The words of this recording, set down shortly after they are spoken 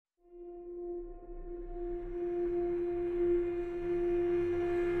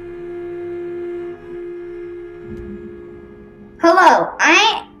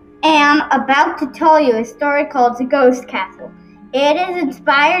I am about to tell you a story called The Ghost Castle. It is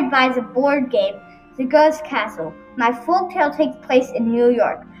inspired by the board game, The Ghost Castle. My folktale takes place in New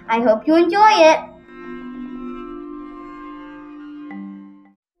York. I hope you enjoy it.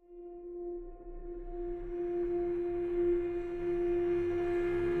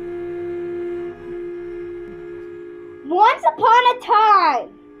 Once upon a time,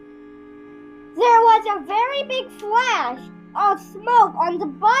 there was a very big flash of smoke on the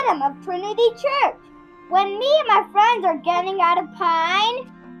bottom of Trinity Church. When me and my friends are getting out of Pine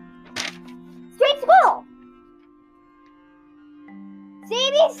Street School,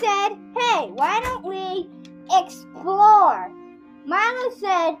 Sadie said, "Hey, why don't we explore?" Milo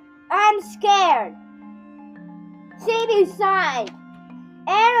said, "I'm scared." Sadie sighed.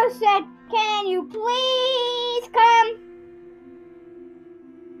 Arrow said, "Can you please come?"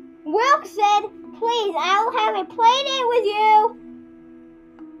 Wilk said, "Please, I'll have a play date with you."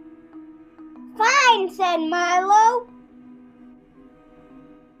 "Fine," said Milo.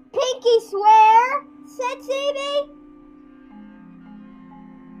 "Pinky swear," said Sadie.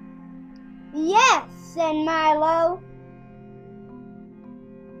 "Yes," said Milo.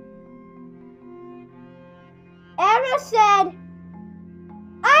 Arrow said,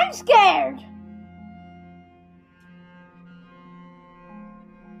 "I'm scared."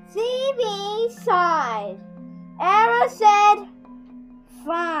 Phoebe sighed. Arrow said,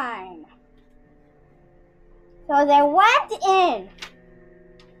 "Fine." So they went in.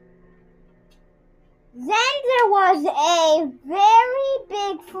 Then there was a very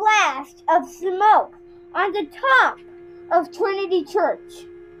big flash of smoke on the top of Trinity Church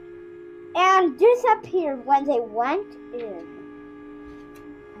and disappeared when they went in.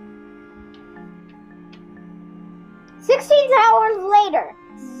 16 hours later,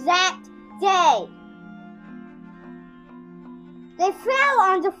 that day, they fell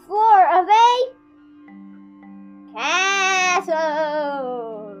on the floor of a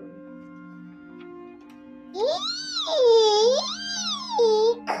castle.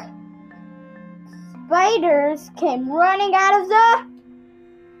 Eek! Spiders came running out of the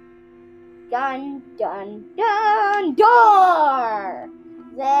dun dun dun door.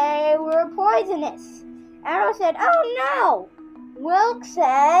 They were poisonous. Arrow said, "Oh no!" Wilk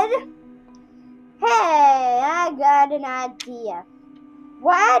said, "Hey, I got an idea.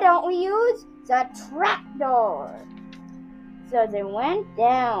 Why don't we use the trapdoor?" So they went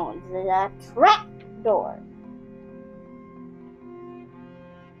down the trapdoor.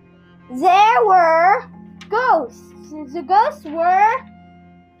 There were ghosts. The ghosts were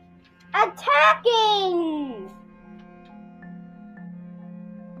attacking.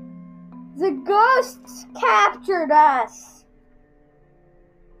 The ghosts captured us.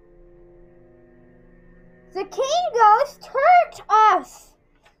 The king ghost hurt us.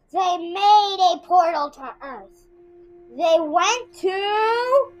 They made a portal to Earth. They went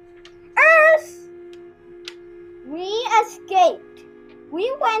to Earth. We escaped. We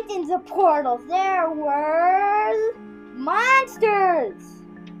went in the portal. There were monsters.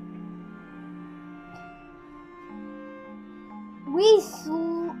 We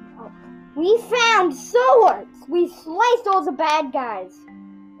found swords. We sliced all the bad guys.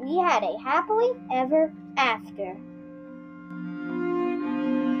 We had a happily ever after.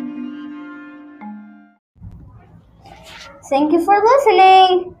 Thank you for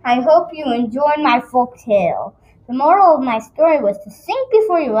listening. I hope you enjoyed my folktale. The moral of my story was to think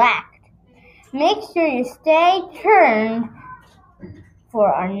before you act. Make sure you stay tuned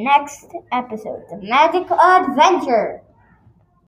for our next episode, The Magic Adventure.